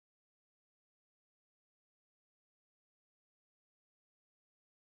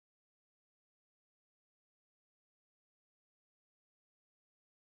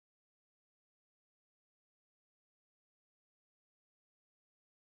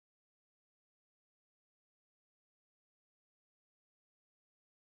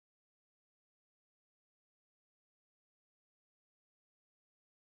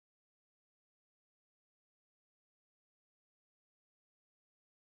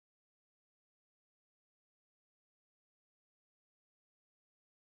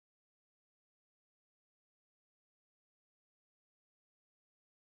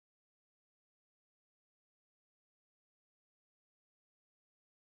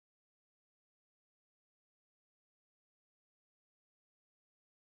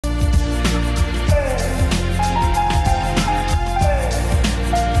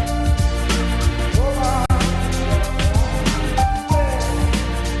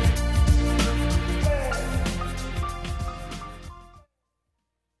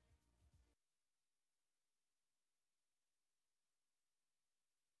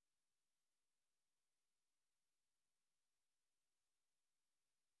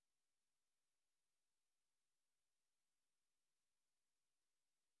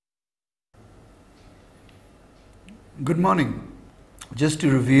Good morning. Just to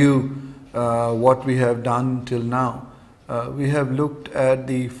review what we have done till now, we have looked at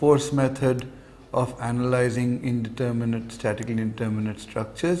the force method of analyzing indeterminate, statically indeterminate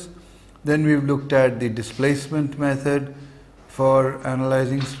structures. Then we've looked at the displacement method for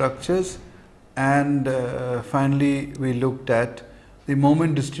analyzing structures, and finally we looked at the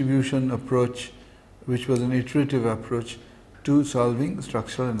moment distribution approach, which was an iterative approach to solving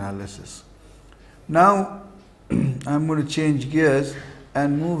structural analysis. Now I'm going to change gears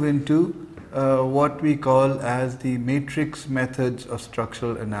and move into what we call as the matrix methods of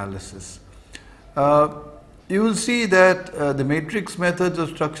structural analysis. You will see that the matrix methods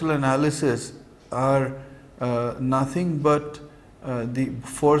of structural analysis are nothing but the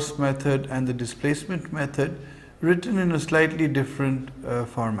force method and the displacement method written in a slightly different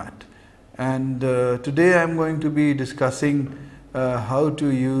format. And today I am going to be discussing how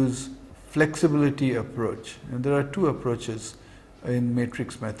to use flexibility approach. And there are two approaches in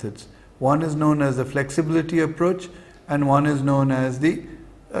matrix methods. One is known as the flexibility approach and one is known as the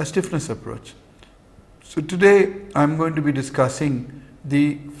stiffness approach. So today I am going to be discussing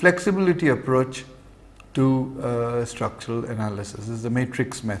the flexibility approach to structural analysis. This is the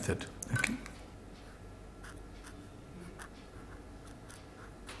matrix method. Okay.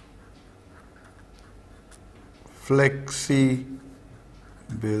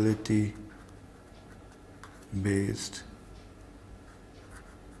 Flexibility based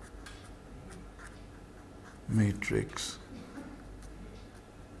matrix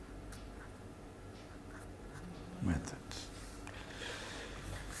methods.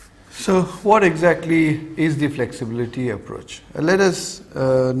 So what exactly is the flexibility approach? Let us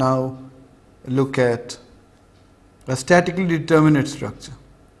now look at a statically determinate structure.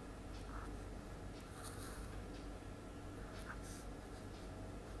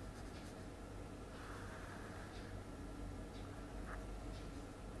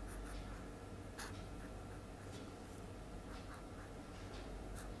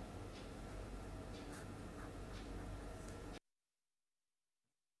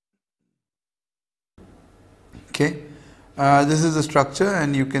 Okay, this is the structure,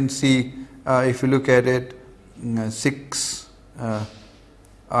 and you can see if you look at it, 6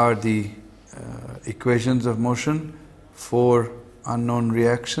 are the equations of motion, 4 unknown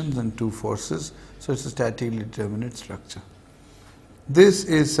reactions and 2 forces. So it's a statically determinate structure. This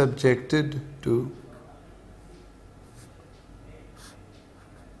is subjected to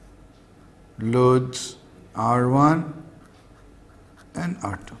loads R1 and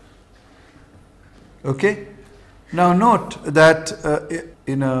R2. Okay. Now note that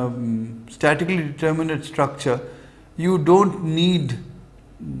in a statically determinate structure, you don't need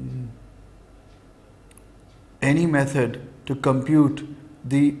any method to compute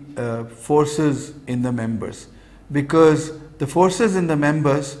the forces in the members, because the forces in the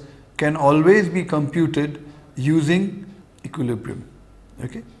members can always be computed using equilibrium.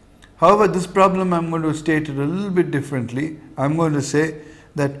 Okay. However, this problem I am going to state it a little bit differently. I am going to say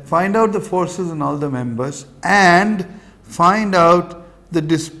that find out the forces in all the members and find out the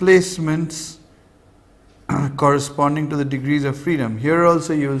displacements corresponding to the degrees of freedom. Here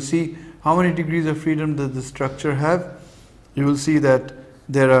also you will see how many degrees of freedom does the structure have. You will see that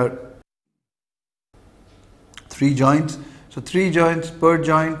there are 3 joints. So 3 joints, per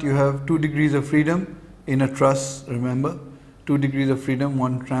joint you have 2 degrees of freedom in a truss, remember. 2 degrees of freedom,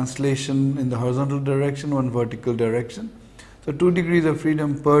 1 translation in the horizontal direction, 1 vertical direction. So 2 degrees of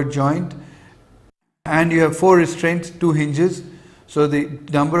freedom per joint, and you have 4 restraints, 2 hinges. So the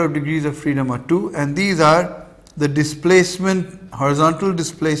number of degrees of freedom are 2, and these are the displacement, horizontal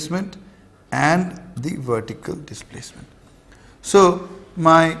displacement and the vertical displacement. So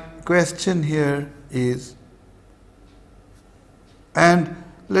my question here is, and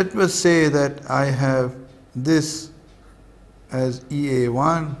let us say that I have this as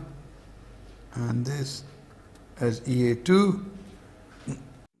EA1 and this as EA2.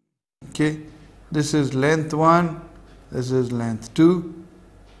 Okay, this is length 1, this is length 2.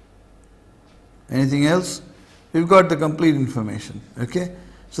 Anything else? We've got the complete information. Okay,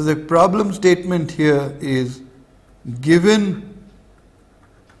 so the problem statement here is, given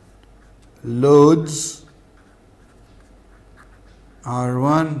loads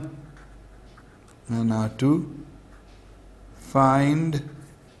R1 and R2, find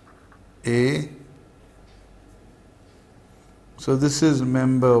A. So this is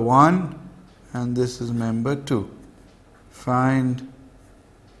member 1 and this is member 2. Find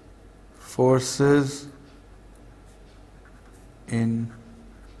forces in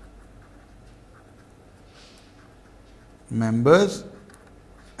members,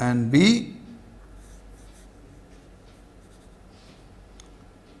 and B,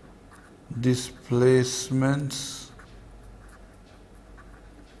 displacements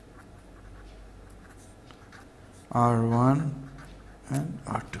R1 and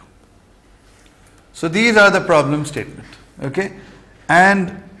R2. So these are the problem statement, okay?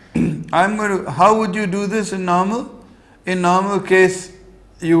 And I'm going to, how would you do this in normal? In normal case,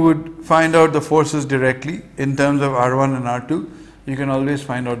 you would find out the forces directly in terms of R1 and R2. You can always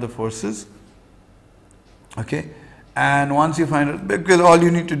find out the forces, okay? And once you find out, because all you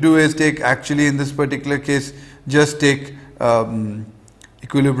need to do is take, actually in this particular case, just take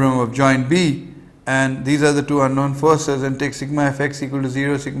equilibrium of joint B, and these are the two unknown forces, and take sigma fx equal to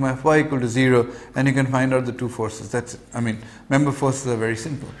 0, sigma fy equal to 0, and you can find out the two forces. That's it. I mean, member forces are very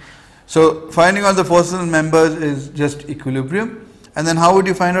simple. So finding out the forces in members is just equilibrium. And then how would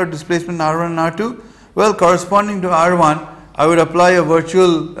you find out displacement R1 and R2? Well, corresponding to R1, I would apply a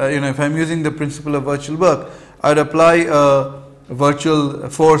virtual, if I'm using the principle of virtual work, I would apply a virtual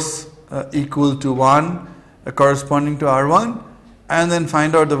force equal to 1 corresponding to R1, and then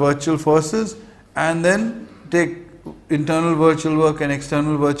find out the virtual forces, and then take internal virtual work and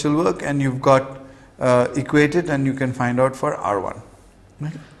external virtual work, and you've got equate it, and you can find out for R1.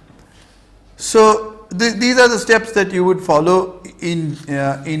 Okay. So these are the steps that you would follow in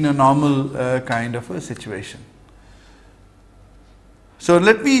a normal kind of a situation. So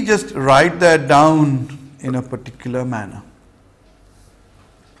let me just write that down in a particular manner.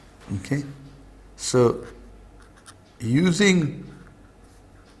 Okay. So using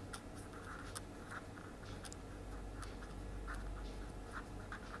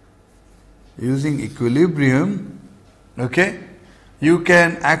equilibrium, okay, you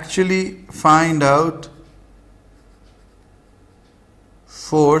can actually find out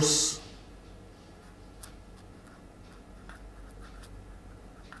force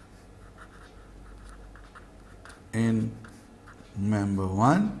in member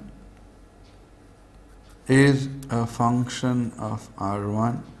 1 is a function of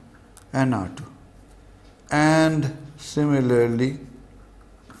R1 and R2, and similarly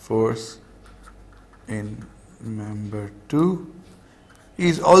force in member 2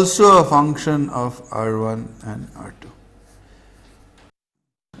 is also a function of R1 and R2.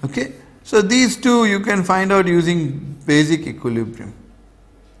 Okay, so these two you can find out using basic equilibrium.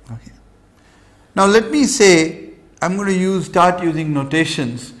 Okay. Now let me say I'm going to start using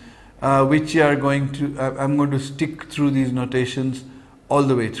notations which are going to, I'm going to stick through these notations all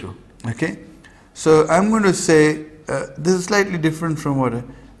the way through. Okay, so I'm going to say this is slightly different from what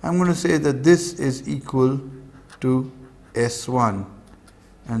I'm going to say that this is equal to S1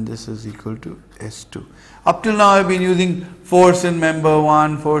 and this is equal to S2. Up till now I've been using force in member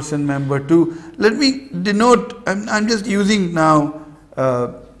 1, force in member 2. Let me denote, I'm just using now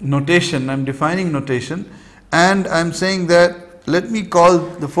notation, I'm defining notation, and I'm saying that let me call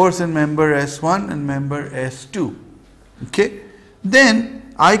the force in member S1 and member S2. Okay, then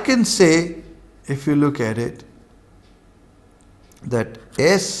I can say, if you look at it, that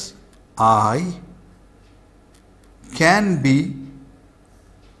SI can be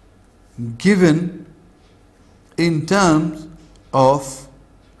given in terms of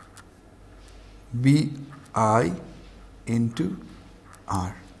BI into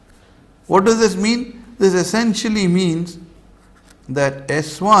R. What does this mean? This essentially means that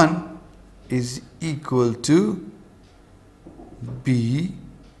S1 is equal to B1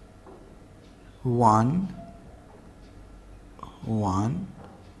 1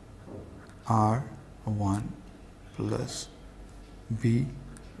 R1 plus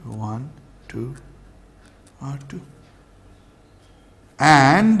B1 2 R2,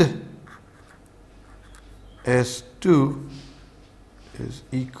 and S2 is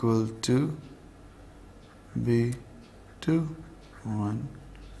equal to B2 1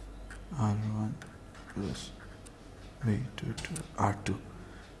 R1 plus B2 2 R2.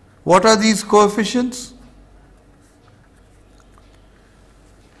 What are these coefficients?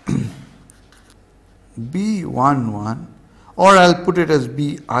 B11, or I'll put it as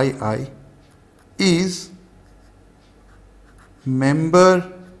BII, is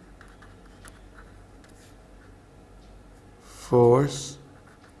member force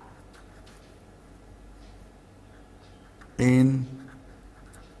in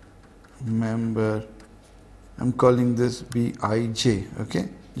member, I'm calling this Bij, okay,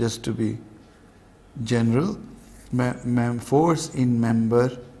 just to be general, force in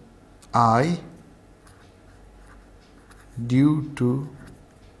member I due to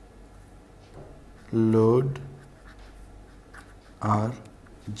load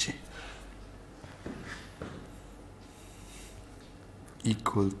Rj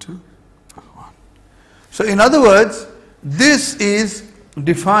equal to 1. So in other words, this is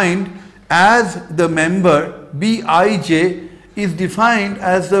defined as the member Bij is defined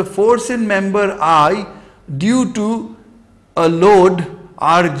as the force in member I due to a load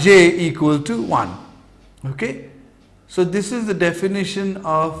Rj equal to 1. Okay. So this is the definition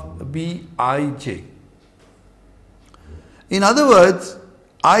of Bij. In other words,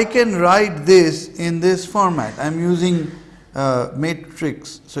 I can write this in this format. I am using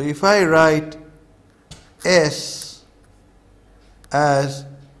matrix. So if I write S as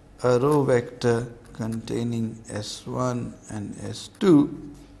a row vector containing S1 and S2,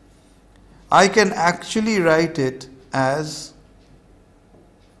 I can actually write it as,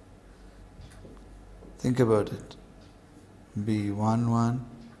 think about it, B11,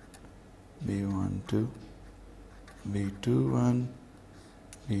 B12, B21,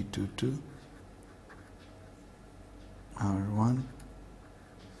 B22, R1,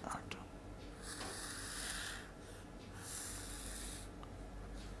 R2.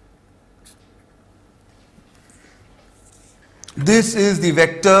 This is the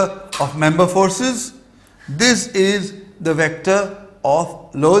vector of member forces. This is the vector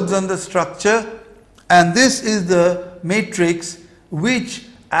of loads on the structure, and this is the matrix which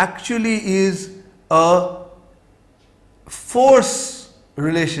actually is a force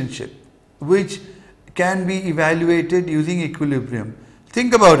relationship which can be evaluated using equilibrium.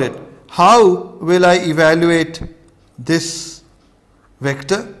 Think about it. How will I evaluate this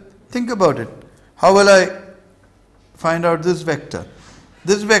vector? Think about it. How will I find out this vector?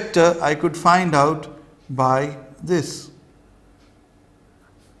 This vector I could find out by this.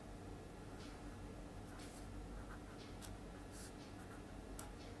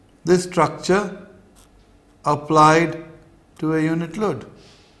 This structure applied to a unit load.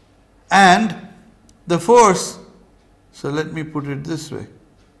 And the force, so let me put it this way.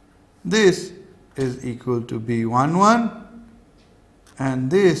 This is equal to B11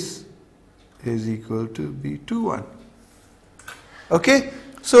 and this is equal to B21. Okay?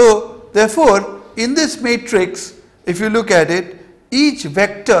 So, therefore, in this matrix, if you look at it, each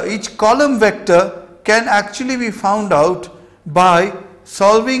vector, each column vector can actually be found out by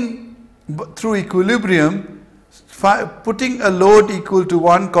solving through equilibrium, putting a load equal to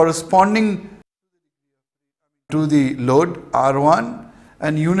 1 corresponding to the load R1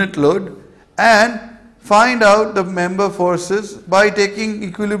 and unit load, and find out the member forces by taking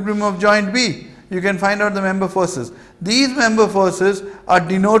equilibrium of joint B. You can find out the member forces. These member forces are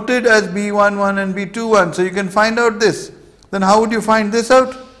denoted as B11 and B21. So you can find out this. Then how would you find this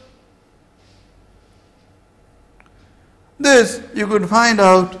out? This you could find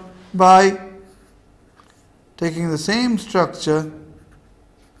out by taking the same structure,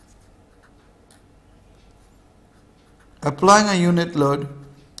 applying a unit load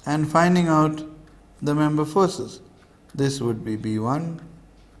and finding out the member forces. This would be B1,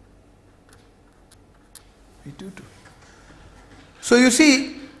 B22. So you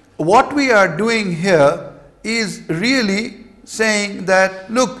see, what we are doing here is really saying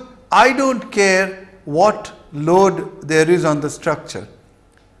that, look, I don't care what load there is on the structure.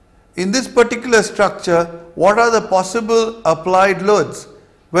 In this particular structure, what are the possible applied loads?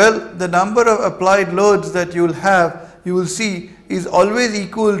 Well, the number of applied loads that you will have, you will see, is always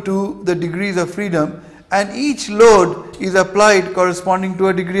equal to the degrees of freedom, and each load is applied corresponding to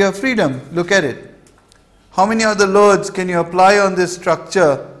a degree of freedom. Look at it. How many other loads can you apply on this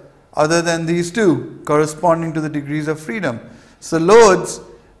structure other than these two corresponding to the degrees of freedom? So loads,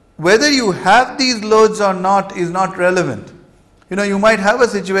 whether you have these loads or not, is not relevant. You know, you might have a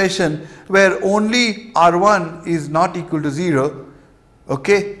situation where only R1 is not equal to 0,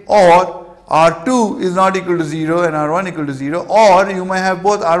 okay, or R2 is not equal to 0 and R1 equal to 0, or you might have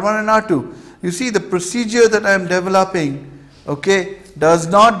both R1 and R2. You see, the procedure that I am developing, okay, does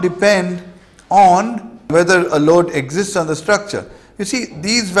not depend on whether a load exists on the structure. You see,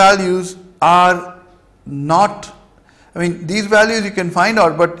 these values are not, these values you can find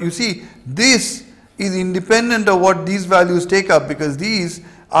out, but you see, this is independent of what these values take up, because these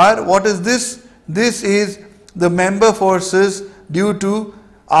are, what is this? This is the member forces due to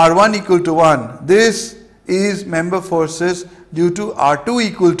R1 equal to 1. This is member forces due to R2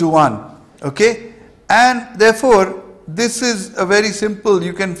 equal to 1. Okay? And therefore, this is a very simple,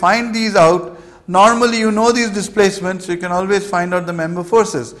 you can find these out. Normally you know these displacements, so you can always find out the member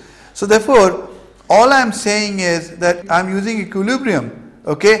forces. So therefore, all I am saying is that I am using equilibrium.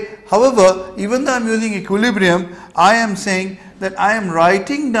 Okay. However, even though I am using equilibrium, I am saying that I am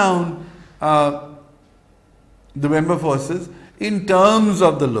writing down the member forces in terms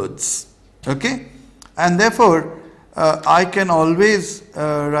of the loads. Okay. And therefore, I can always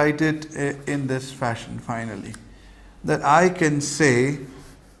write it in this fashion finally. That I can say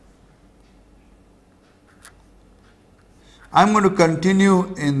I'm going to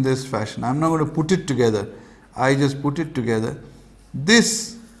continue in this fashion. I'm not going to put it together. I just put it together.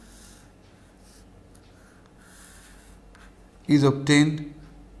 This is obtained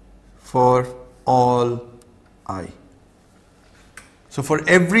for all I. So for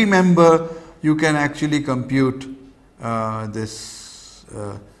every member, you can actually compute this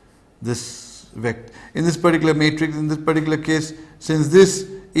vector. In this particular matrix, in this particular case, since this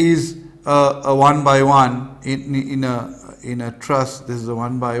is a 1 by 1 in a truss, this is a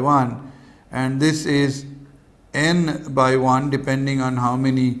 1 by 1, and this is n by 1 depending on how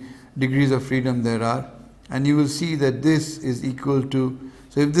many degrees of freedom there are, and you will see that this is equal to,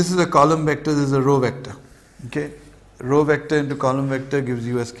 so if this is a column vector, this is a row vector. Okay, row vector into column vector gives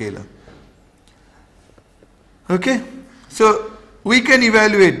you a scalar. Okay, so we can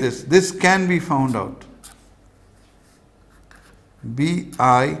evaluate this. This can be found out.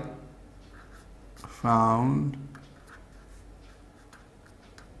 Bi found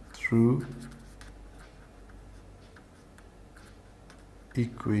through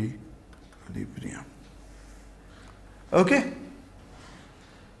equilibrium. Okay.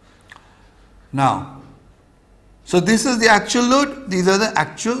 Now, so this is the actual load, these are the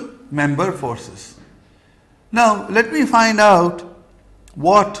actual member forces. Now, let me find out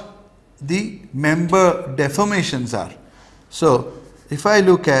what the member deformations are. So, if I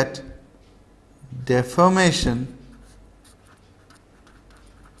look at deformation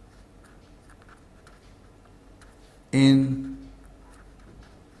in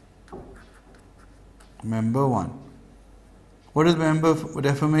member 1. What is member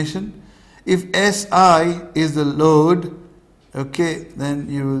deformation? If SI is the load, okay, then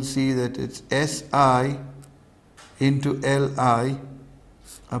you will see that it's SI into Li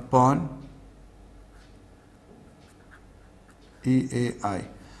upon EAI.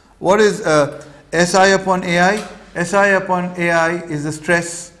 What is SI upon AI? SI upon AI is the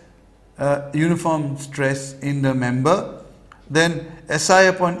stress, uniform stress in the member. Then SI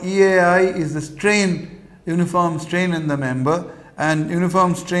upon EAI is the strain, uniform strain in the member, and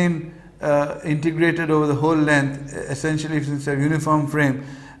uniform strain integrated over the whole length, essentially since a uniform frame,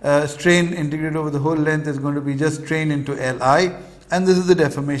 strain integrated over the whole length is going to be just strain into Li, and this is the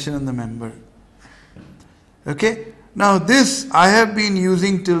deformation in the member. Okay, now this I have been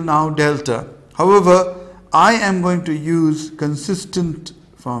using till now delta. However, I am going to use consistent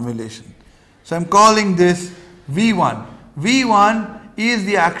formulation. So I am calling this V1. V1 is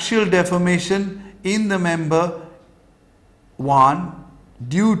the actual deformation in the member 1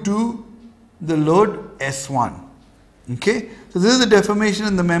 due to the load S1. Okay, so this is the deformation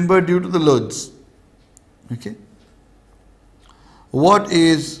in the member due to the loads. Okay, what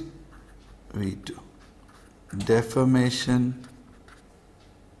is V2? Deformation,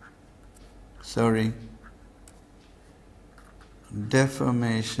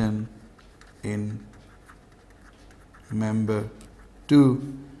 deformation in member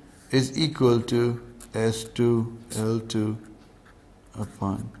 2 is equal to S2 L2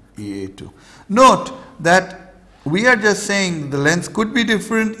 upon EA2. Note that we are just saying the lengths could be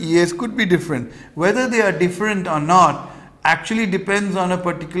different, EAs could be different. Whether they are different or not actually depends on a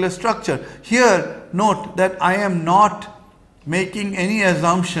particular structure. Here, note that I am not making any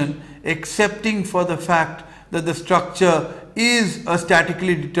assumption excepting for the fact that the structure is a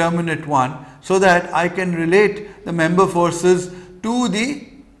statically determinate one, so that I can relate the member forces to the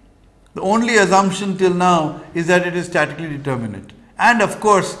only assumption till now is that it is statically determinate, and of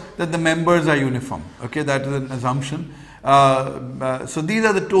course that the members are uniform. Okay, that is an assumption. So these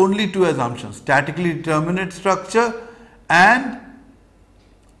are the only two assumptions: statically determinate structure and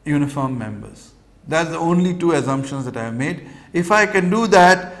uniform members. That's the only two assumptions that I have made. If I can do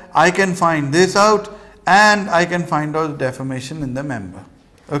that, I can find this out and I can find out the deformation in the member.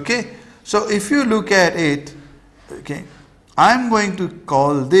 Okay, so if you look at it, okay, I'm going to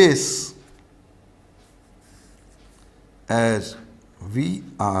call this as Vi,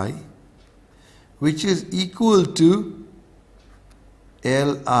 which is equal to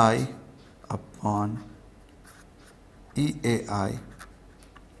Li upon EAI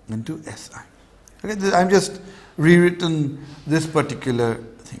into SI. Okay, I'm just rewritten this particular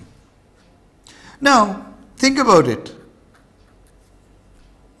thing. Now, think about it.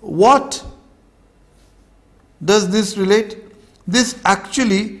 What does this relate? This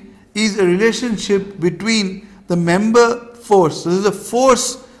actually is a relationship between the member force. This is a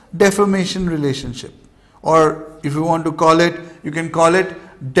force deformation relationship, or if you want to call it, you can call it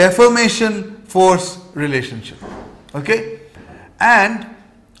deformation force relationship. Okay, and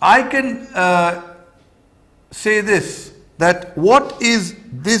I can say this, that what is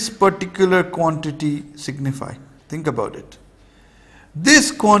this particular quantity signify? Think about it.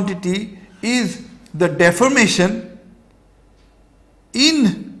 This quantity is the deformation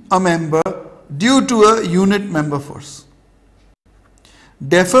in a member due to a unit member force.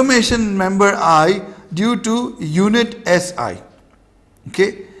 Deformation member I due to unit SI.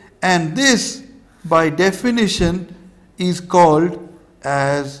 Okay, and this by definition is called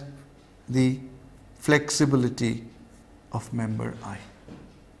as the flexibility of member I.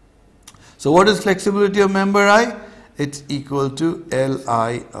 So what is flexibility of member I? It's equal to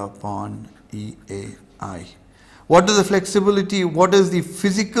Li upon EAI. What is the flexibility? What is the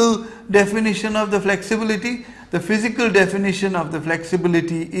physical definition of the flexibility? The physical definition of the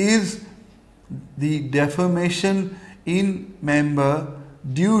flexibility is the deformation in member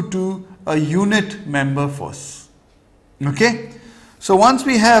due to a unit member force. Okay? So once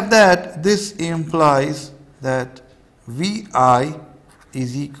we have that, this implies that Vi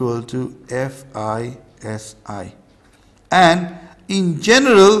is equal to Fi Si. And in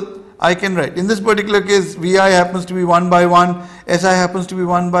general, I can write, in this particular case, Vi happens to be 1 by 1, Si happens to be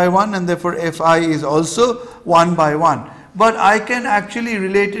 1 by 1, and therefore Fi is also 1 by 1. But I can actually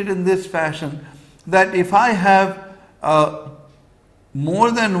relate it in this fashion, that if I have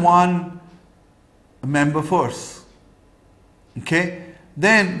more than one member force, okay,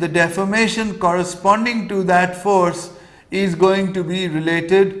 then the deformation corresponding to that force is going to be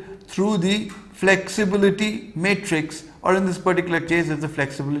related through the flexibility matrix, or in this particular case is the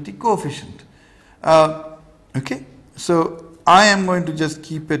flexibility coefficient. Okay, so I am going to just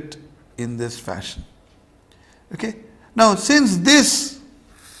keep it in this fashion. Okay, now since this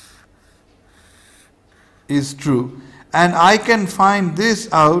is true and I can find this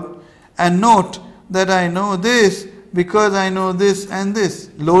out, and note that I know this because I know this and this.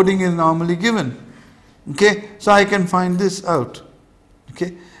 Loading is normally given. Okay, so I can find this out.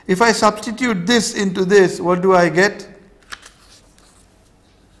 Okay, if I substitute this into this, what do I get?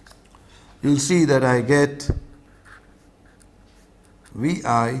 You'll see that I get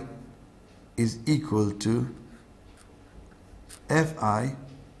Vi is equal to Fi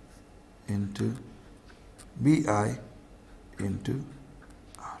into Bi into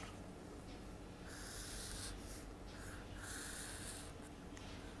R.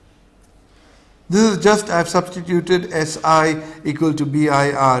 This is just, I have substituted Si equal to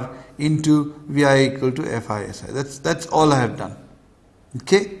BIR into Vi equal to FISI. That's all I have done.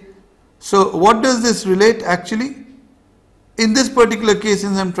 Okay. So what does this relate actually? In this particular case,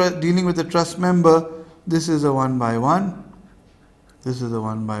 since I am dealing with a truss member, this is a 1 by 1, this is a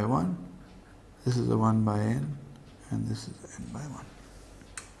 1 by 1, this is a 1 by n, and this is n by 1.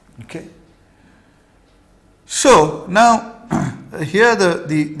 Okay. So now here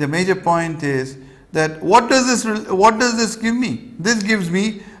the major point is that what does this give me? This gives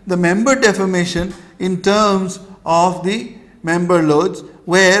me the member deformation in terms of the member loads,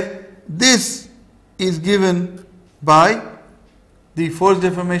 where this is given by the force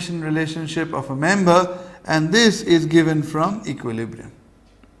deformation relationship of a member, and this is given from equilibrium.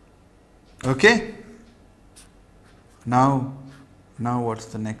 Okay. Now what's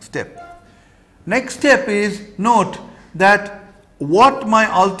the next step? Next step is, note that what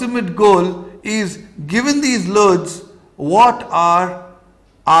my ultimate goal is, given these loads, what are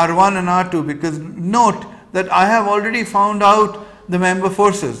R1 and R2, because note that I have already found out the member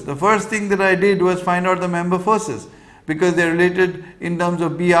forces. The first thing that I did was find out the member forces, because they are related in terms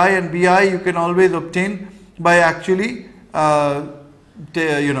of Bi, and Bi you can always obtain by actually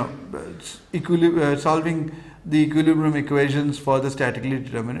solving the equilibrium equations for the statically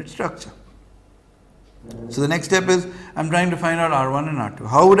determinate structure. So the next step is, I am trying to find out R1 and R2.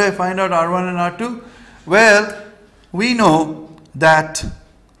 How would I find out R1 and R2? Well, we know that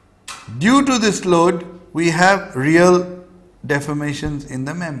due to this load, we have real deformations in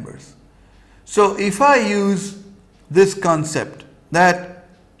the members. So if I use this concept that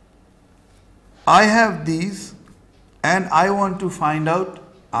I have these and I want to find out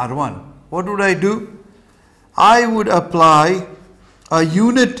R1, what would I do? I would apply a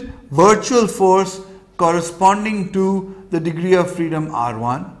unit virtual force corresponding to the degree of freedom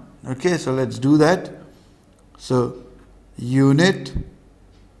R1. Okay, so let's do that. So unit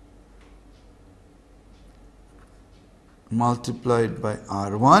multiplied by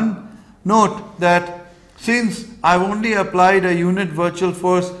R1. Note that since I've only applied a unit virtual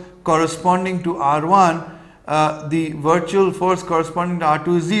force corresponding to R1, the virtual force corresponding to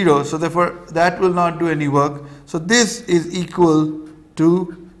R2 is 0, so therefore that will not do any work. So this is equal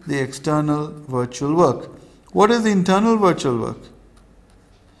to the external virtual work. What is the internal virtual work?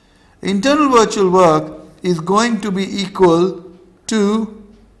 Internal virtual work is going to be equal to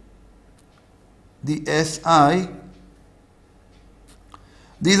the SI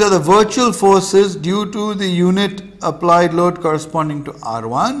These are the virtual forces due to the unit applied load corresponding to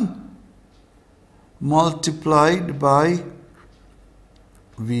R1 multiplied by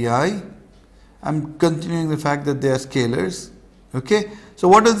VI. I'm continuing the fact that they are scalars. Okay. So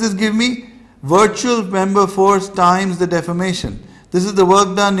what does this give me? Virtual member force times the deformation. This is the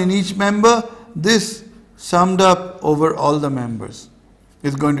work done in each member. This summed up over all the members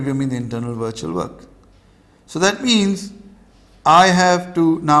is going to give me the internal virtual work. So that means I have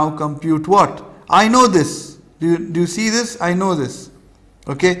to now compute what? I know this. Do you see this? I know this.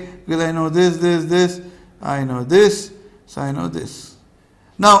 Okay, because I know this, I know this, so I know this.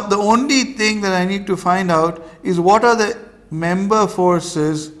 Now the only thing that I need to find out is what are the member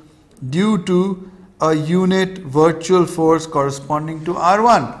forces due to a unit virtual force corresponding to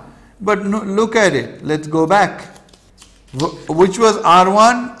R1. But no, look at it. Let's go back. Which was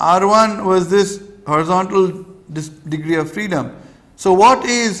R1? R1 was this horizontal degree of freedom. So what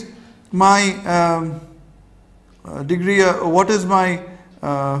is my degree? What is my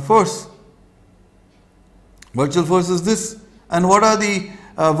force? Virtual force is this. And what are the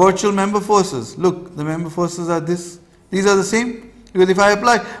virtual member forces? Look, the member forces are this. These are the same. Because if I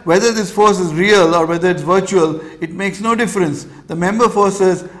apply, whether this force is real or whether it's virtual, it makes no difference. The member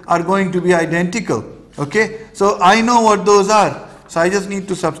forces are going to be identical. Okay, so I know what those are. So I just need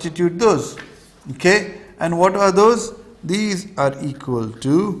to substitute those. Okay, and what are those? These are equal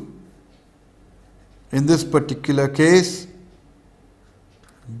to, in this particular case,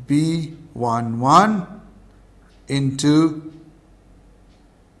 B11 into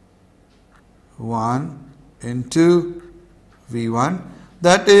 1 into V1.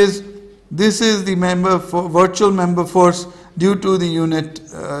 That is, this is the virtual member force due to the unit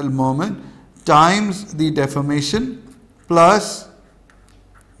moment times the deformation plus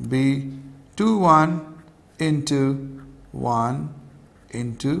B21 into 1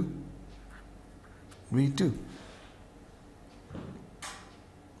 into V2.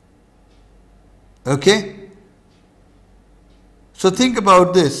 Okay? So think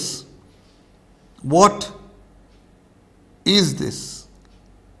about this. What is this?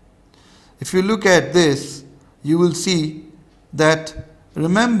 If you look at this, you will see that,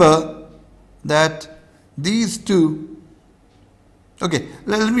 remember that these two, okay,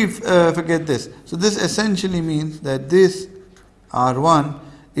 let me forget this. So this essentially means that this R1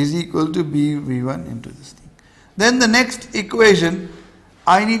 is equal to BV1 into this thing. Then the next equation,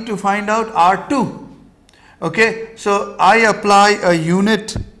 I need to find out R2. Okay, so I apply a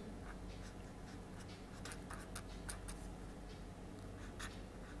unit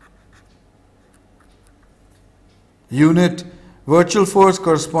virtual force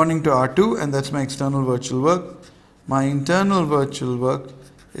corresponding to R2, and that's my external virtual work. My internal virtual work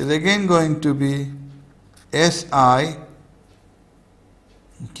is again going to be SI,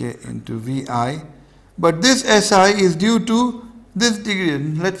 okay, into VI, but this SI is due to this degree.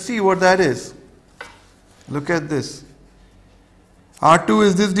 Let's see what that is. Look at this. R2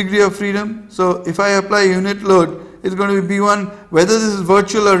 is this degree of freedom. So if I apply unit load, it's going to be B1. Whether this is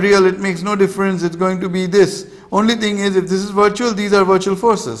virtual or real, it makes no difference. It's going to be this. Only thing is, if this is virtual, these are virtual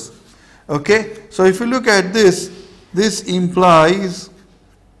forces. Okay? So if you look at this, this implies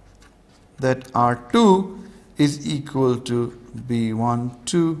that R2 is equal to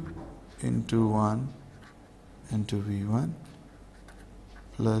B12 into 1 into V1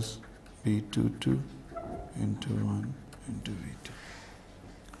 plus B22 into 1 into V2.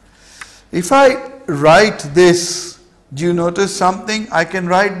 If I write this, do you notice something? I can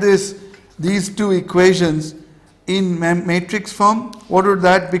write these two equations in matrix form. What would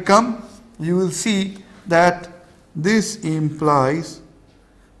that become? You will see that this implies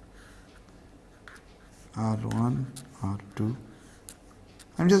R1, R2.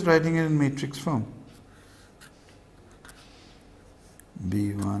 I'm just writing it in matrix form.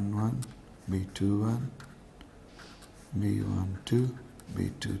 B11, B21, B12,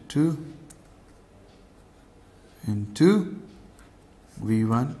 B22 into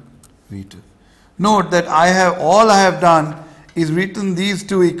V1, V2. Note that all I have done is written these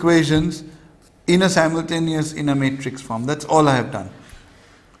two equations in a matrix form. That's all I have done.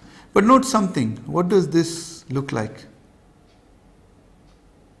 But note something. What does this look like?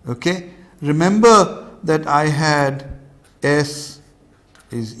 Okay. Remember that I had S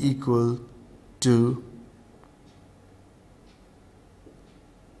is equal to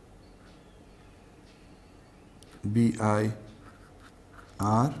BI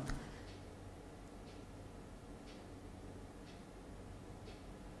R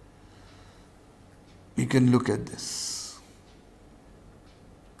you can look at this.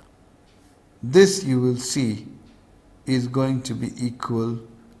 This you will see is going to be equal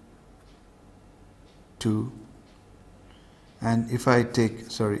to, and if I take,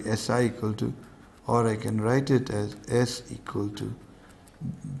 SI equal to, or I can write it as S equal to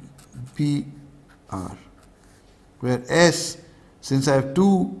BR, where S, since I have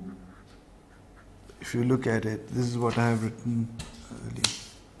two, if you look at it, this is what I have written earlier,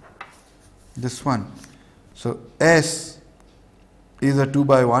 this one. So S is a 2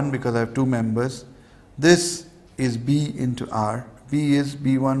 by 1 because I have two members. This is B into R. B is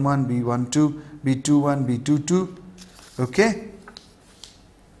B11, B12, B21, B22. Okay?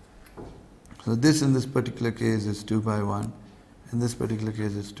 So this in this particular case is 2 by 1. In this particular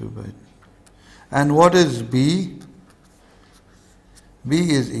case it's 2 by 2. And what is B?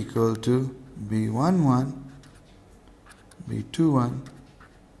 B is equal to B11, B21,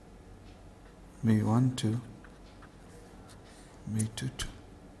 B12, B22.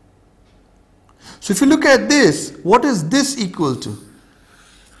 So if you look at this, what is this equal to?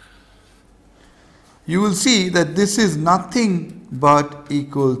 You will see that this is nothing but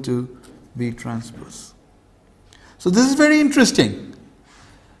equal to B transpose. So this is very interesting.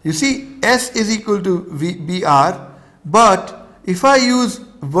 You see, S is equal to BR, but if I use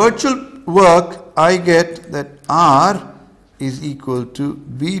virtual work, I get that R is equal to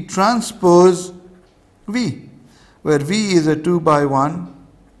B transpose V, where V is a 2 by 1.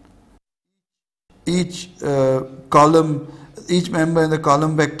 Each column, each member in the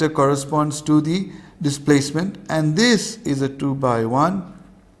column vector corresponds to the displacement, and this is a 2 by 1,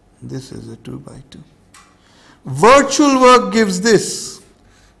 this is a 2 by 2. Virtual work gives this.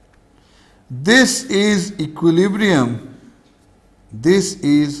 This is equilibrium. This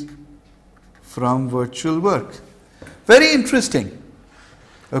is from virtual work. Very interesting.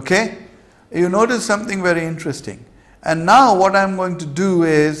 Okay? You notice something very interesting. And now what I'm going to do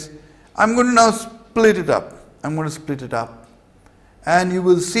is, I'm going to now split it up. I'm going to split it up. And you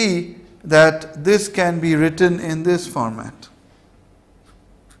will see that this can be written in this format.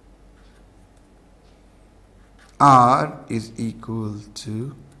 R is equal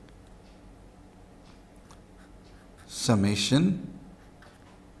to summation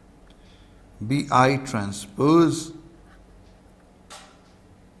BI transpose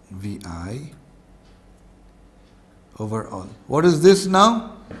VI over all. What is this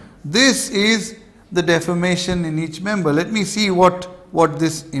now? This is the deformation in each member. Let me see what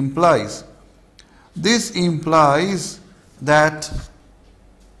this implies. This implies that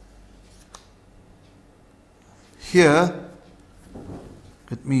here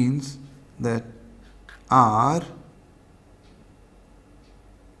it means that R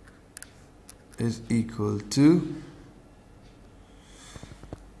is equal to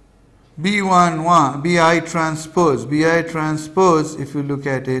B11, BI transpose. BI transpose, if you look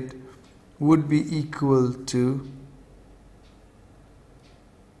at it, would be equal to,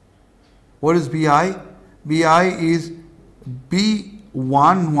 what is BI? BI is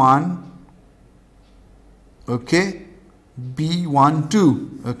B11, okay,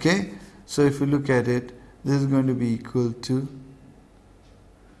 B12, okay. So if you look at it, this is going to be equal to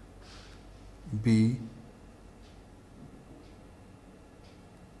B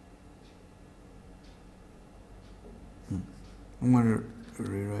I'm going to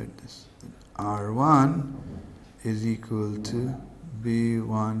rewrite this. R1 is equal to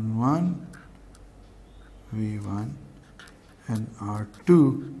B11 V1 and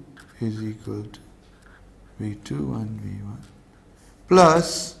R2 is equal to B21 V1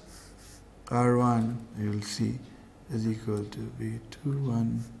 plus R1, you will see, is equal to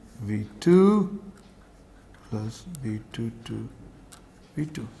B21 V2 plus B22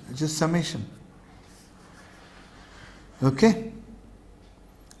 V2. It's just summation. Okay.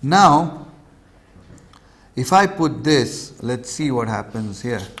 Now, if I put this, let's see what happens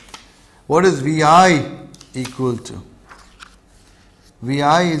here. What is VI equal to?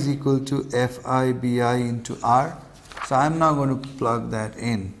 VI is equal to Fi Bi into R. So I'm now going to plug that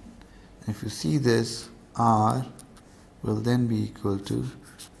in. If you see this, R will then be equal to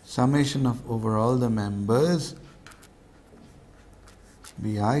summation of over all the members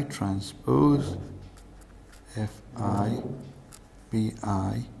Bi transpose Fi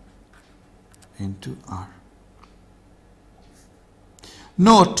Bi into R.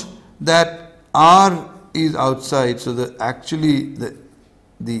 Note that R is outside, so that actually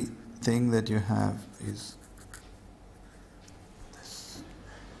the thing that you have is this.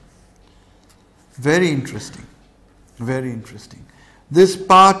 Very interesting. Very interesting. This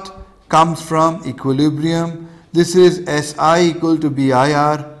part comes from equilibrium. This is SI equal to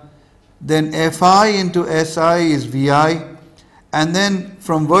BIR. Then Fi into SI is VI. And then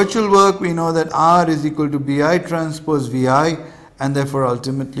from virtual work we know that R is equal to BI transpose VI, and therefore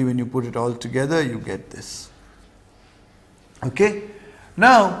ultimately when you put it all together you get this. Okay.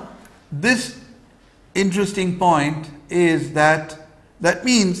 Now this interesting point is that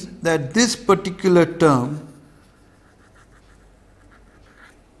means that this particular term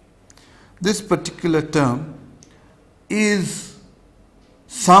is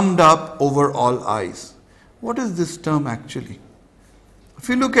summed up over all i's. What is this term actually? If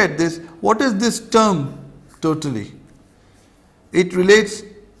you look at this, what is this term totally? It relates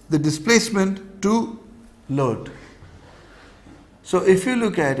the displacement to load. So if you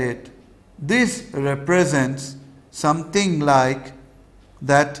look at it, this represents something like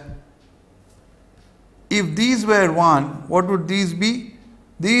that. If these were 1, what would these be?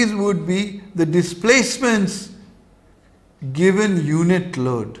 These would be the displacements given unit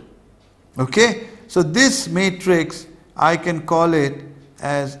load. Okay? So this matrix, I can call it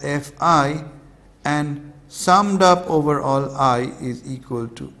as Fi, and summed up over all I is equal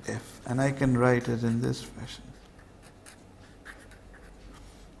to F. And I can write it in this fashion,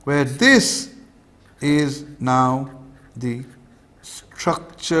 where this is now the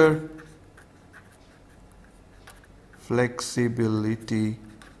structure flexibility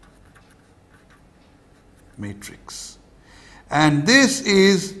matrix, and this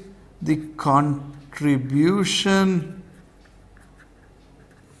is the contribution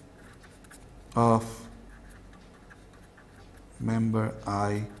of member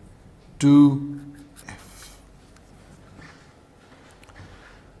I to F.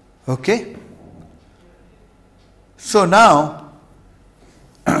 Okay. So now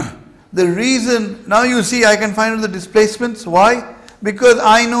the reason, now you see I can find out the displacements. Why? Because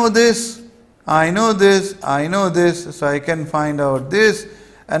I know this, I know this, I know this, so I can find out this,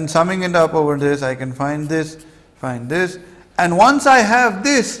 and summing it up over this I can find this, and once I have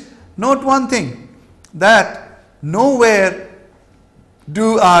this, note one thing, that nowhere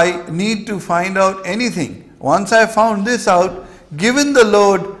do I need to find out anything. Once I found this out, given the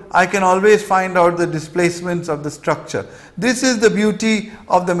load, I can always find out the displacements of the structure. This is the beauty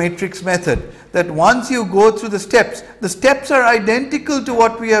of the matrix method, that once you go through the steps are identical to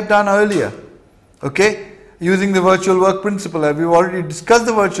what we have done earlier. Okay? Using the virtual work principle. We've already discussed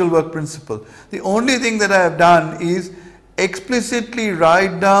the virtual work principle. The only thing that I have done is explicitly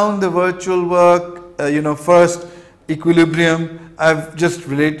write down the virtual work, first equilibrium. I've just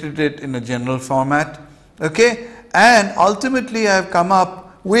related it in a general format. Okay? And ultimately I have come up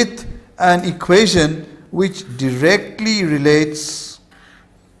with an equation which directly relates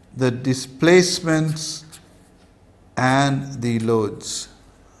the displacements and the loads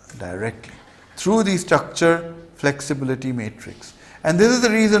directly through the structure flexibility matrix. And this is the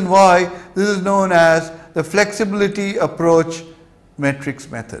reason why this is known as the flexibility approach matrix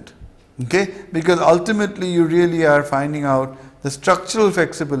method. Okay? Because ultimately you really are finding out the structural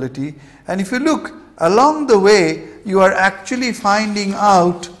flexibility, and if you look along the way, you are actually finding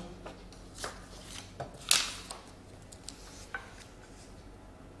out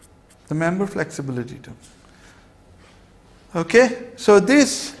the member flexibility term. Okay, so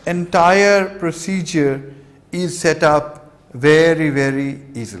this entire procedure is set up very, very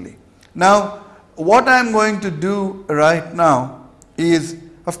easily. Now, what I am going to do right now is,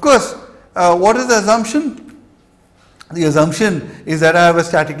 of course, what is the assumption? The assumption is that I have a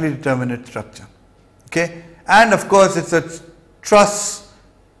statically determinate structure. Okay, and of course it's a truss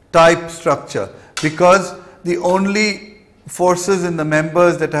type structure, because the only forces in the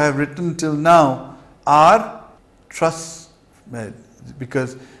members that I have written till now are truss,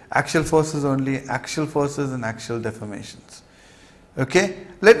 because axial forces only, axial forces and axial deformations. Okay,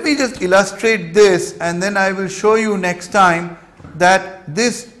 let me just illustrate this, and then I will show you next time that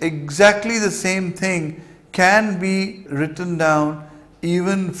this exactly the same thing can be written down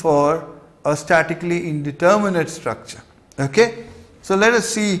even for a statically indeterminate structure. Okay, so let us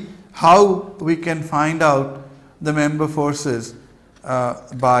see how we can find out the member forces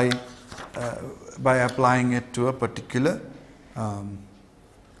by applying it to a particular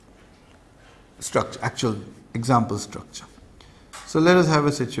structure, actual example structure. So let us have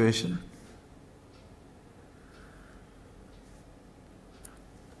a situation.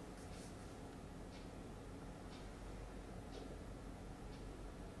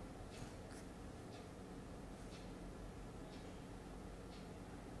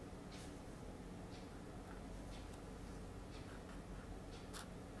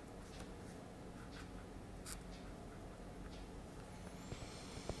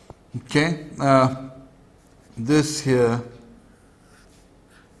 Okay, this here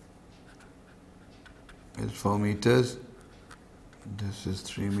is 4 meters, this is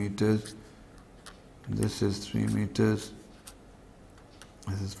 3 meters, this is 3 meters,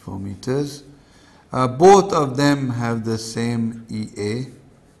 this is 4 meters. Both of them have the same EA,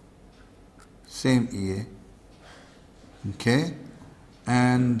 okay,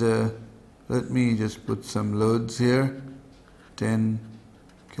 and let me just put some loads here, 10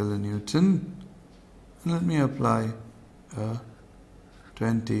 kilonewton, let me apply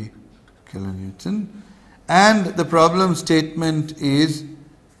 20 kilonewton, and the problem statement is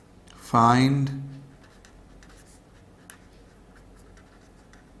find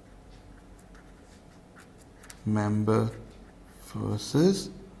member forces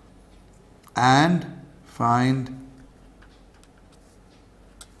and find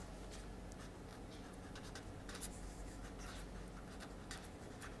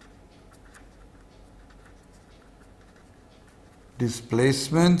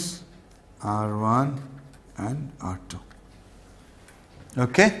displacements R1 and R2.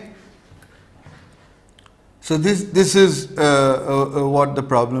 Okay. So this is what the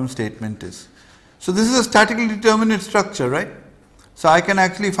problem statement is. So this is a statically determinate structure, right? So I can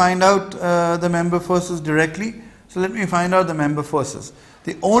actually find out the member forces directly. So let me find out the member forces.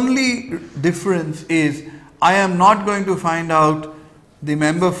 The only difference is I am not going to find out the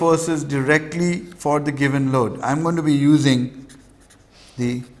member forces directly for the given load. I am going to be using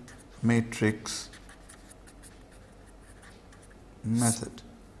the matrix method.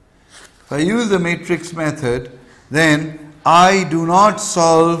 If I use the matrix method, then I do not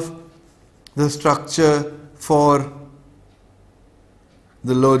solve the structure for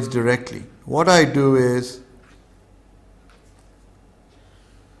the loads directly. What I do is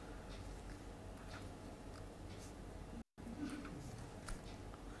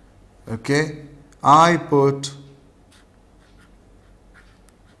I put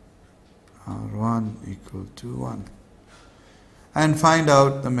R1 equal to 1 and find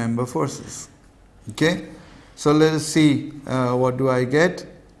out the member forces. Okay, so let us see what do I get.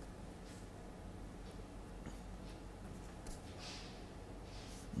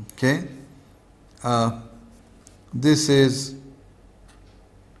 Okay, this is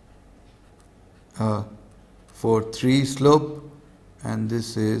a 4-3 slope and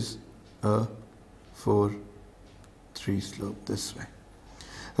this is a 4-3 slope this way.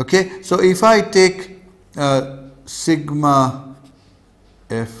 Okay, so if I take sigma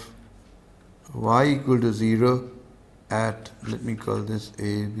f y equal to 0 at, let me call this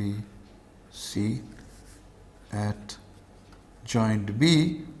A, B, C at joint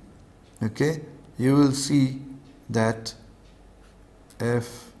B, okay, you will see that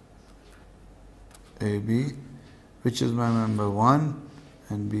F A B, which is my member 1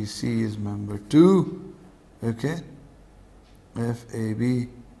 and B C is member 2, okay, F A B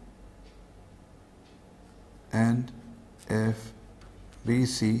and F B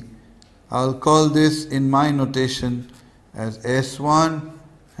C, I'll call this in my notation as S1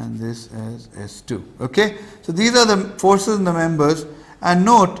 and this as S2. Okay, so these are the forces in the members, and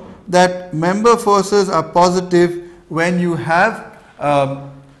note that member forces are positive when you have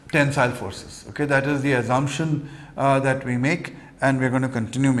tensile forces. Okay, that is the assumption that we make, and we're going to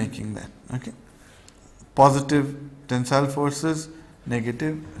continue making that. Okay, positive tensile forces,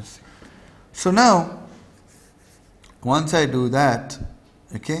 negative. So now, once I do that,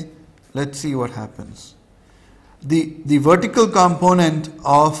 okay, let's see what happens. The vertical component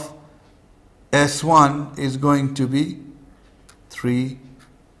of S1 is going to be 3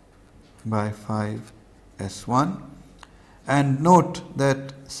 by 5 S1, and note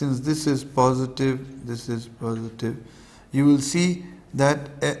that since this is positive, you will see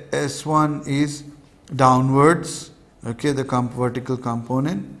that S1 is downwards, okay, the vertical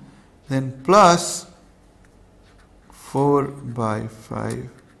component, then plus 4 by 5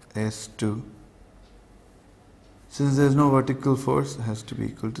 S2. Since there is no vertical force, it has to be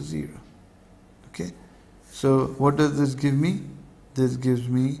equal to 0. Okay, so what does this give me? This gives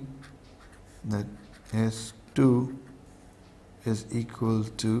me that S2 is equal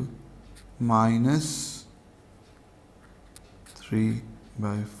to minus 3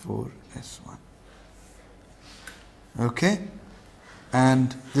 by 4 S1. Okay,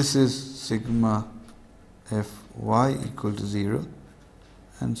 and this is sigma Fy equal to 0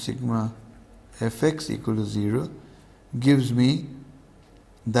 and sigma Fx equal to 0 gives me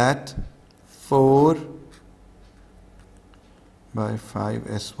that 4 by 5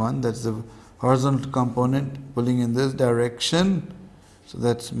 S1, that's the horizontal component pulling in this direction, so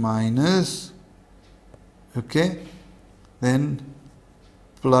that's minus, okay, then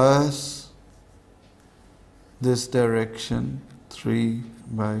plus this direction 3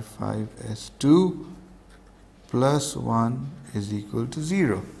 by 5 S2 plus 1 is equal to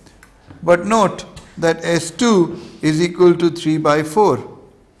 0. But note that S2 is equal to 3 by 4.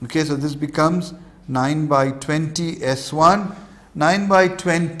 Okay, so this becomes 9 by 20 S1. 9 by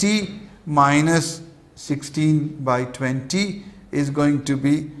 20 minus 16 by 20 is going to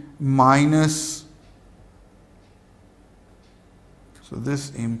be minus, so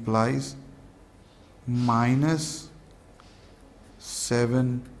this implies minus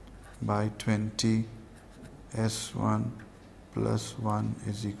 7 by 20 S1 plus 1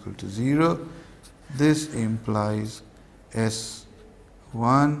 is equal to 0. This implies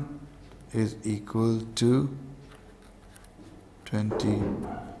S1 is equal to 20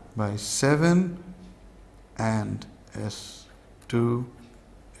 by 7 and S2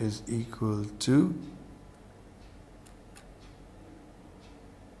 is equal to,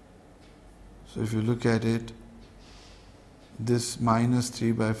 so if you look at it, this minus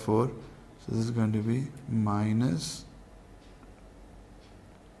 3 by 4, so this is going to be minus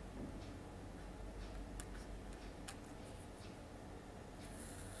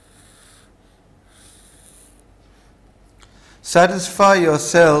satisfy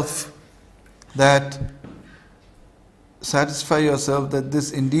yourself that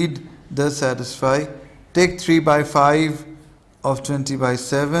this indeed does satisfy. Take 3 by 5 of 20 by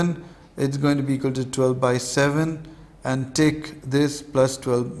 7, it's going to be equal to 12 by 7, and take this plus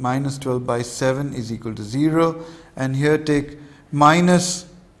 12 minus 12 by 7 is equal to 0, and here take minus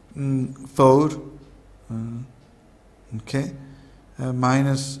 4, okay,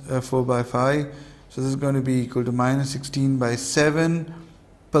 minus 4 by 5, so this is going to be equal to minus 16 by 7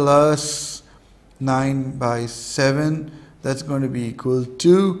 plus 9 by 7, that's going to be equal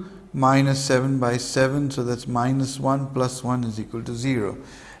to minus 7 by 7, so that's minus 1 plus 1 is equal to 0.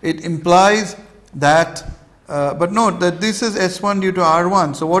 It implies that, but note that this is S1 due to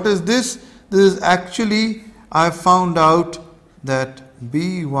R1. So what is this? This is actually, I have found out that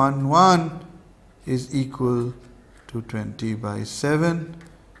B11 is equal to 20 by 7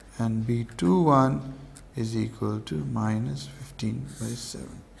 and B21 is equal to minus 15 by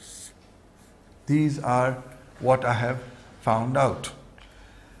 7. These are what I have found out.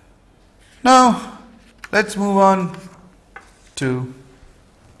 Now let's move on to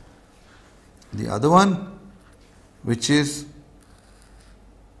the other one, which is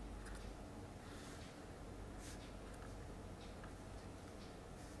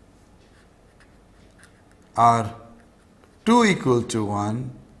R2 equal to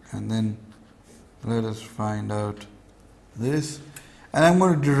 1, and then let us find out this, and I'm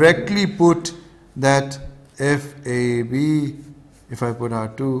going to directly put that FAB, if I put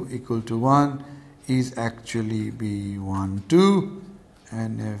R2 equal to 1, is actually B12,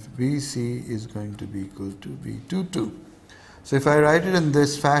 and FBC is going to be equal to B22. So if I write it in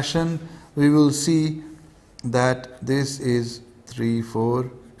this fashion, we will see that this is 3,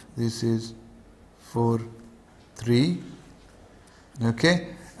 4, this is 4, 3,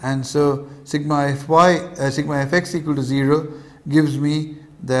 okay, and so sigma fx equal to 0 gives me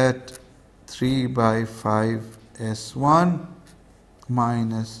that 3 by 5 S1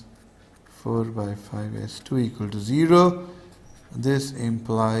 minus 4 by 5 S2 equal to 0. This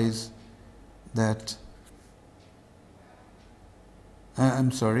implies that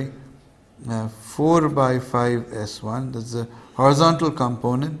 4 by 5 S1, that's the horizontal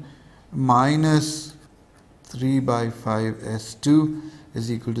component, minus 3 by 5 S2 is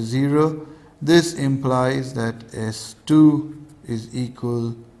equal to 0. This implies that S2 is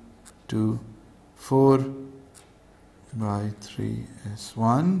equal to 4 by 3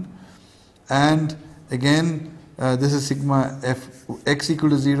 S1, and again this is sigma fx equal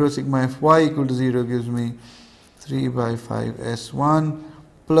to 0, sigma fy equal to 0 gives me 3 by 5 S1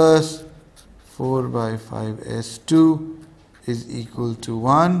 plus 4 by 5 S2 is equal to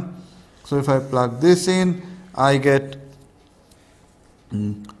 1. So if I plug this in, I get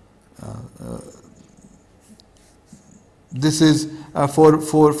this is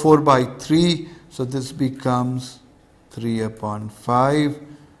 4 by 3, so this becomes 3 upon 5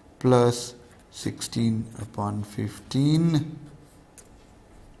 plus 16 upon 15,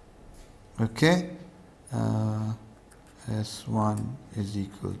 okay, S1 is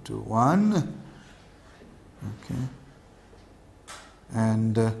equal to 1, okay,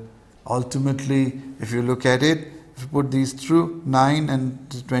 and ultimately if you look at it, if you put these through, 9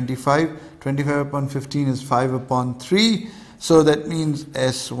 and 25 upon 15 is 5 upon 3, so that means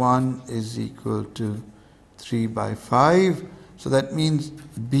S1 is equal to 3 by 5, so that means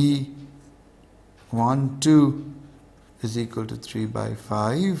B12 is equal to 3 by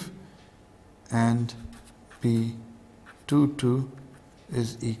 5 and B22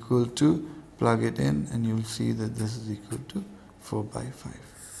 is equal to plug it in, and you'll see that this is equal to 4 by 5.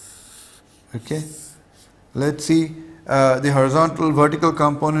 Okay, let's see the vertical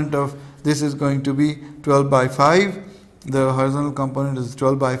component of this is going to be 12 by 5. The horizontal component is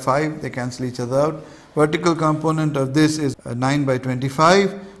 12 by 5, they cancel each other out. Vertical component of this is 9 by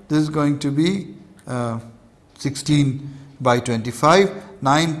 25. This is going to be 16 by 25.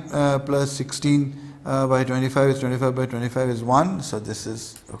 9 plus 16 by 25 is 25 by 25 is 1. So this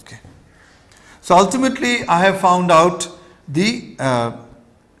is okay. So ultimately I have found out the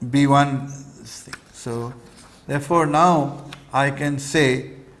B1 thing. So therefore now I can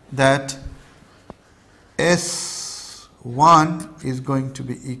say that S1 is going to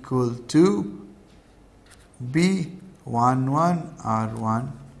be equal to B11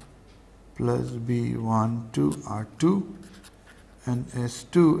 R1 plus B12 R2, and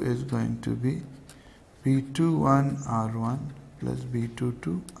S2 is going to be B21 R1 plus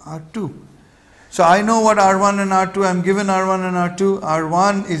B22 R2. So I know what R1 and R2, I am given R1 and R2.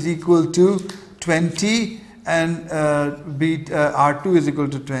 R1 is equal to 20 and R2 is equal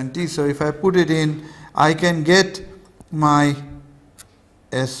to 20. So if I put it in, I can get my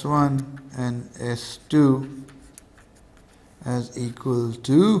S1 and S2 as equal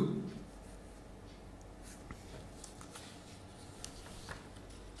to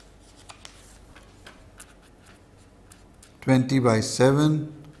 20 by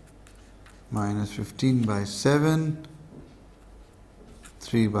 7 minus 15 by 7,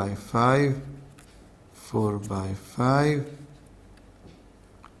 3 by 5, 4 by 5.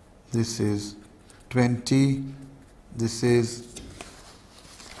 This is 20, this is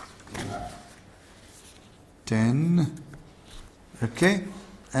 10, okay,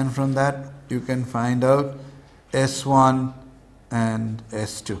 and from that you can find out S1 and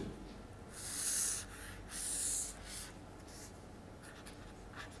S2.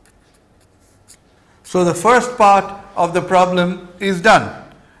 So the first part of the problem is done,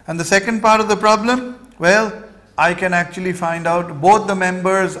 and the second part of the problem, well, I can actually find out both the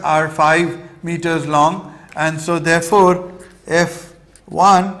members are 5 meters long, and so therefore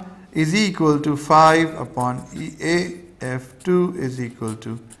F1 is equal to 5 upon EA, F2 is equal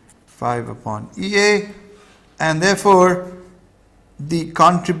to 5 upon EA, and therefore the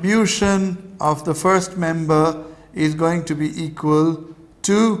contribution of the first member is going to be equal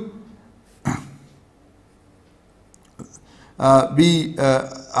to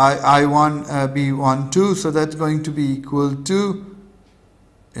I1 B12, so that's going to be equal to,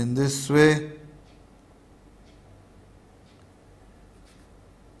 in this way,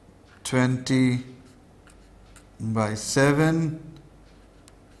 20 by 7,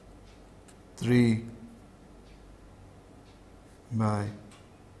 3 by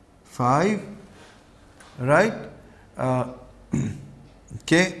 5, right?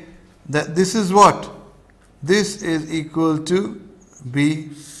 Okay, that this is what? This is equal to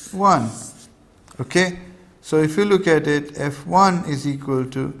B1. Okay, so if you look at it, F1 is equal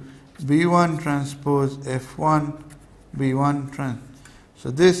to B1 transpose F1 B1 trans. So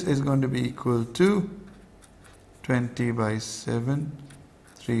this is going to be equal to 20 by 7,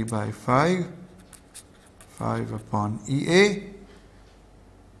 3 by 5, 5 upon EA,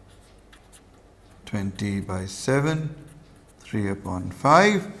 20 by 7, 3 upon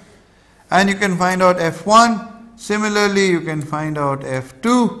 5. And you can find out F1. Similarly, you can find out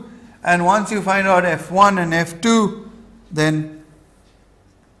F2. And once you find out F1 and F2, then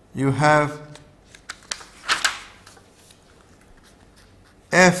you have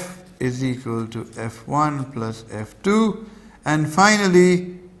F is equal to F1 plus F2. And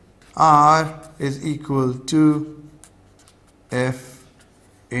finally, R is equal to F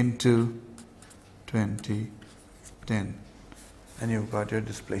into 2010. And you've got your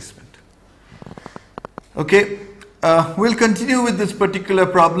displacement. Okay, we'll continue with this particular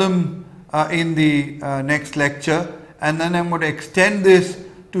problem in the next lecture, and then I'm going to extend this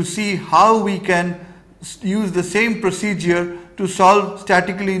to see how we can use the same procedure to solve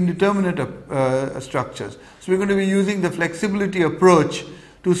statically indeterminate structures. So we're going to be using the flexibility approach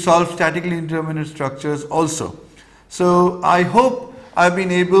to solve statically indeterminate structures also. So I hope I've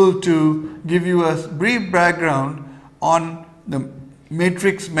been able to give you a brief background on the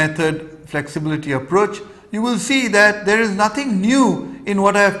matrix method flexibility approach. You will see that there is nothing new in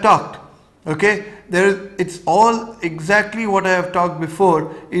what I have talked. Okay, it's all exactly what I have talked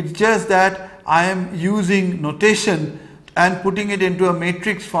before. It's just that I am using notation and putting it into a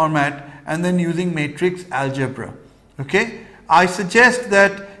matrix format and then using matrix algebra. Okay, I suggest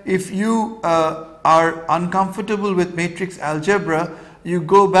that if you are uncomfortable with matrix algebra, you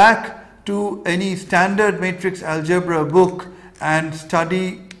go back to any standard matrix algebra book and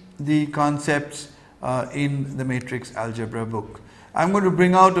study the concepts in the matrix algebra book. I'm going to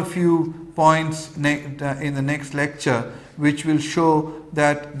bring out a few points in the next lecture, which will show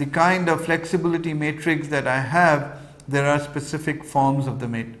that the kind of flexibility matrix that I have, there are specific forms of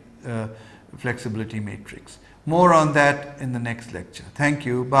the flexibility matrix. More on that in the next lecture. Thank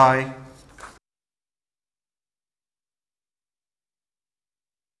you. Bye.